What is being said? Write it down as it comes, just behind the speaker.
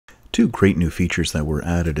two great new features that were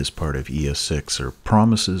added as part of ES6 are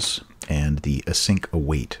promises and the Async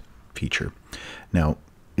await feature. Now,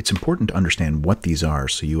 it's important to understand what these are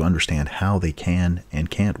so you understand how they can and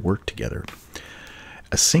can't work together.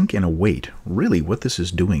 Async and await, really what this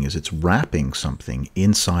is doing is it's wrapping something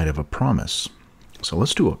inside of a promise. So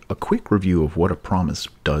let's do a quick review of what a promise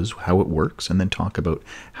does, how it works, and then talk about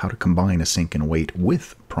how to combine async and await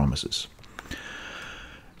with promises.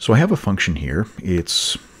 So I have a function here.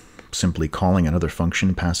 It's simply calling another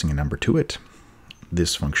function, passing a number to it.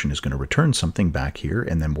 This function is going to return something back here,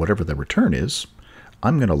 and then whatever the return is,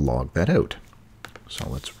 I'm going to log that out. So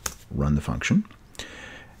let's run the function.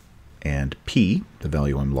 And P, the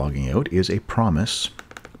value I'm logging out, is a promise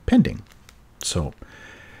pending. So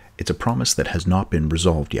it's a promise that has not been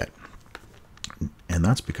resolved yet. And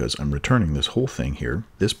that's because I'm returning this whole thing here.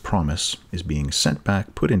 This promise is being sent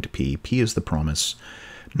back, put into P. P is the promise,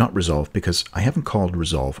 not resolved, because I haven't called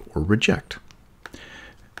resolve or reject.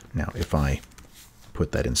 Now, if I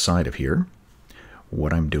put that inside of here,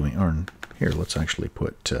 what I'm doing, or here, let's actually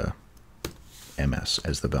put MS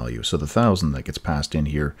as the value. So the 1000 that gets passed in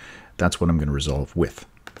here, that's what I'm going to resolve with.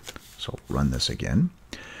 So run this again.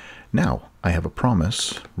 Now I have a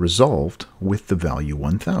promise resolved with the value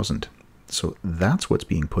 1000. So that's what's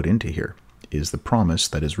being put into here, is the promise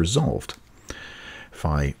that is resolved. If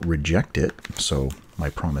I reject it, so my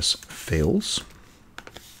promise fails,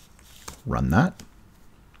 run that.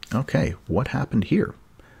 Okay, what happened here?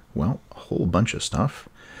 Well, a whole bunch of stuff.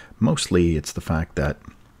 Mostly it's the fact that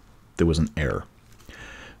there was an error.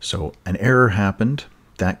 So an error happened.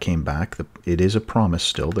 That came back. It is a promise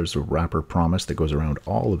still. There's a wrapper promise that goes around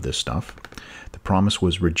all of this stuff. The promise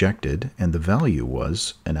was rejected, and the value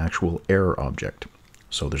was an actual error object.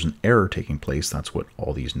 So there's an error taking place. That's what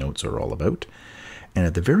all these notes are all about. And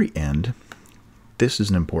at the very end, this is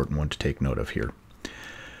an important one to take note of here.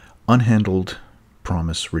 Unhandled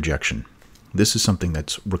promise rejection. This is something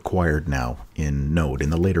that's required now in Node, in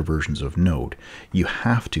the later versions of Node. You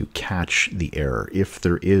have to catch the error. If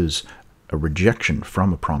there is a rejection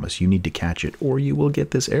from a promise, you need to catch it, or you will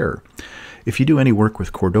get this error. If you do any work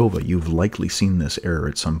with Cordova, you've likely seen this error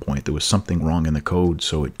at some point. There was something wrong in the code,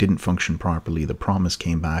 so it didn't function properly. The promise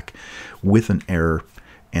came back with an error,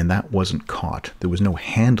 and that wasn't caught. There was no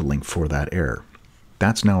handling for that error.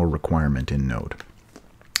 That's now a requirement in Node.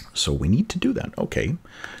 So we need to do that. Okay,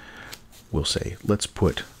 we'll say, let's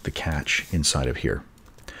put the catch inside of here.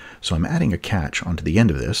 So I'm adding a catch onto the end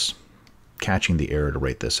of this, catching the error to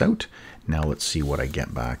write this out. Now let's see what I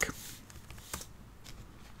get back.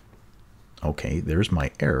 Okay, there's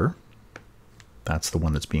my error. That's the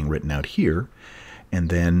one that's being written out here. And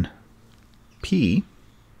then P,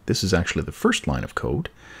 this is actually the first line of code.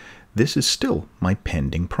 This is still my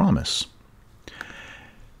pending promise.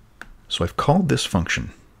 So I've called this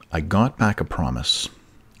function. I got back a promise.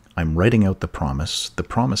 I'm writing out the promise. The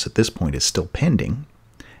promise at this point is still pending.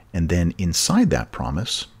 And then inside that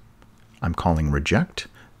promise, I'm calling reject,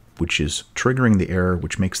 which is triggering the error,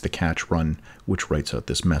 which makes the catch run, which writes out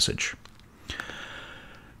this message.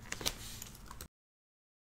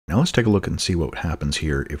 Now let's take a look and see what happens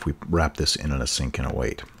here if we wrap this in an async and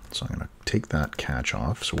await. So I'm going to take that catch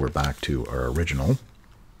off, so we're back to our original.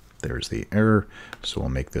 There's the error, so we'll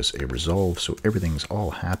make this a resolve, so everything's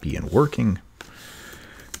all happy and working.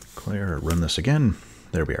 Clear, run this again.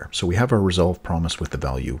 There we are. So we have our resolve promise with the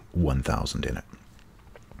value 1000 in it.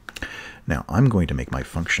 Now I'm going to make my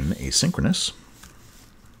function asynchronous.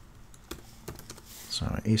 So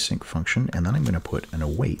async function, and then I'm going to put an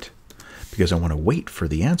await, because I want to wait for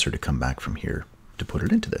the answer to come back from here to put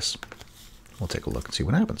it into this. We'll take a look and see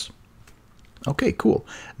what happens. Okay, cool.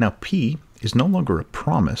 Now P is no longer a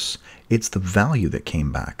promise, it's the value that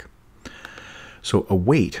came back. So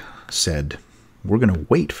await said, we're going to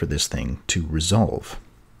wait for this thing to resolve,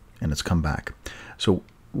 and it's come back. So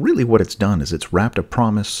really what it's done is it's wrapped a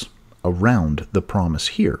promise around the promise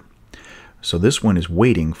here. So this one is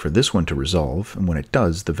waiting for this one to resolve, and when it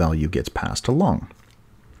does, the value gets passed along.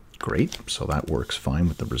 Great, so that works fine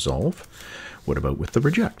with the resolve. What about with the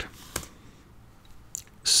reject?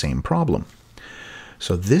 Same problem.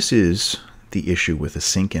 So this is the issue with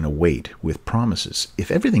async and await with promises.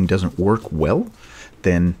 If everything doesn't work well,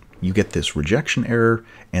 then you get this rejection error,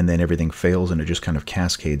 and then everything fails, and it just kind of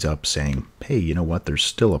cascades up saying, hey, you know what, there's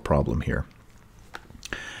still a problem here.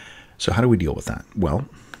 So how do we deal with that? Well,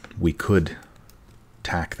 we could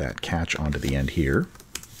tack that catch onto the end here.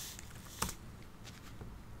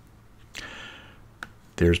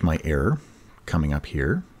 There's my error coming up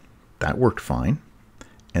here. That worked fine.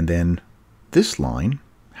 And then this line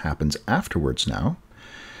happens afterwards now.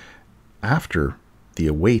 After the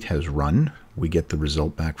await has run, we get the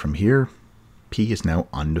result back from here. P is now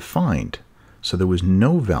undefined. So there was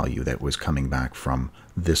no value that was coming back from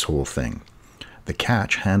this whole thing. The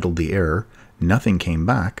catch handled the error, nothing came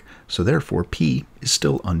back, so therefore P is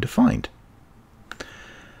still undefined.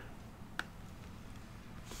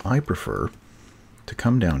 I prefer to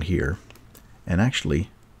come down here and actually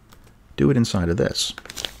do it inside of this.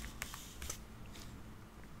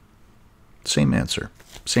 Same answer,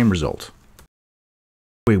 same result.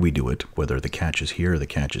 The way we do it, whether the catch is here or the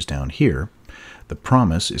catch is down here, the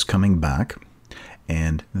promise is coming back,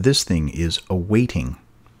 and this thing is awaiting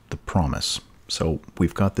the promise. So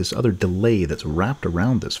we've got this other delay that's wrapped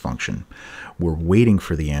around this function. We're waiting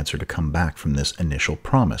for the answer to come back from this initial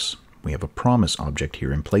promise. We have a promise object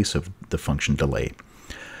here in place of the function delay.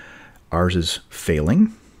 Ours is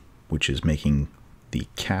failing, which is making the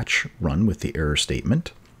catch run with the error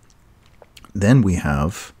statement. Then we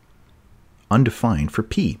have undefined for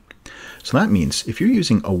P. So that means if you're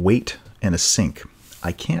using await and async,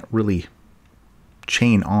 I can't really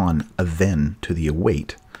chain on a then to the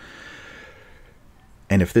await.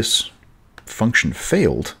 And if this function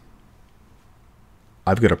failed,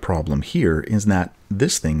 I've got a problem here, is that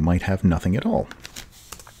this thing might have nothing at all.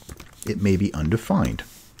 It may be undefined.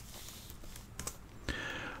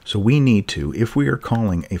 So we need to, if we are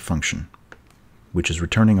calling a function which is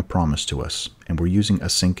returning a promise to us, and we're using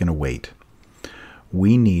async and await,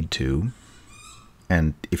 we need to,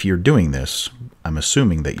 and if you're doing this, I'm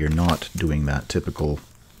assuming that you're not doing that typical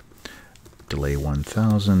delay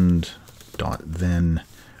 1000 dot then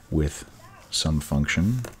with some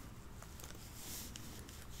function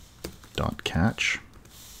dot catch,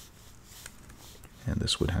 and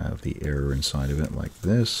this would have the error inside of it like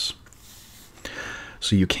this.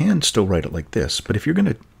 So you can still write it like this, but if you're going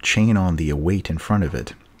to chain on the await in front of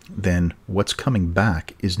it, then what's coming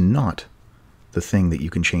back is not the thing that you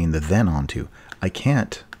can chain the then onto. I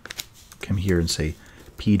can't come here and say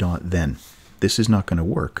p dot then. This is not going to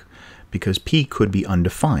work because p could be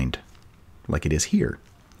undefined like it is here.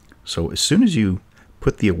 So as soon as you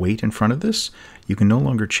put the await in front of this, you can no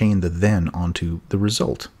longer chain the then onto the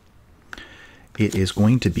result. It is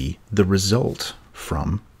going to be the result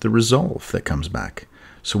from the resolve that comes back.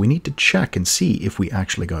 So we need to check and see if we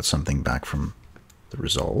actually got something back from the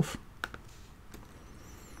resolve.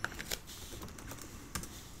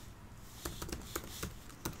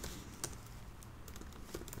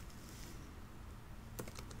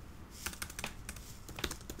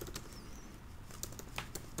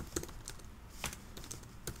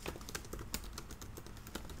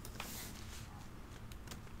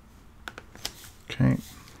 Okay,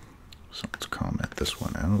 so let's comment this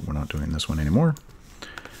one out. We're not doing this one anymore.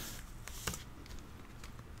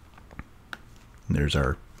 There's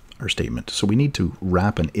our statement. So we need to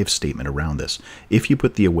wrap an if statement around this. If you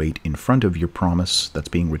put the await in front of your promise that's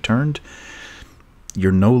being returned,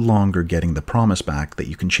 you're no longer getting the promise back that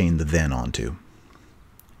you can chain the then onto.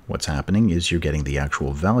 What's happening is you're getting the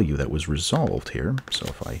actual value that was resolved here. So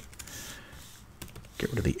if I get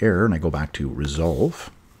rid of the error and I go back to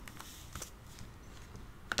resolve,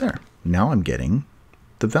 there. Now I'm getting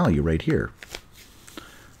the value right here.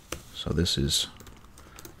 So this is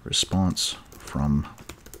response from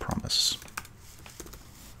promise.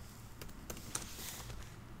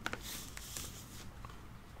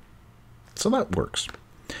 So that works.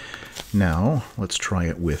 Now let's try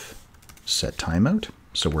it with set timeout.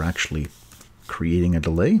 So we're actually creating a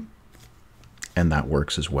delay, and that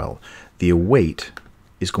works as well. The await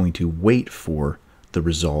is going to wait for the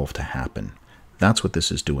resolve to happen. That's what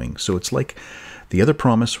this is doing. So it's like the other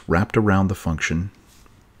promise wrapped around the function.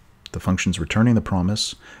 The function's returning the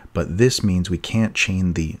promise, but this means we can't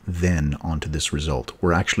chain the then onto this result.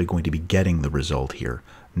 We're actually going to be getting the result here,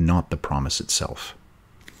 not the promise itself.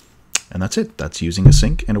 And that's it. That's using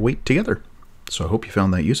async and await together. So I hope you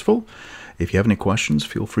found that useful. If you have any questions,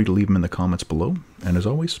 feel free to leave them in the comments below. And as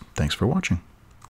always, thanks for watching.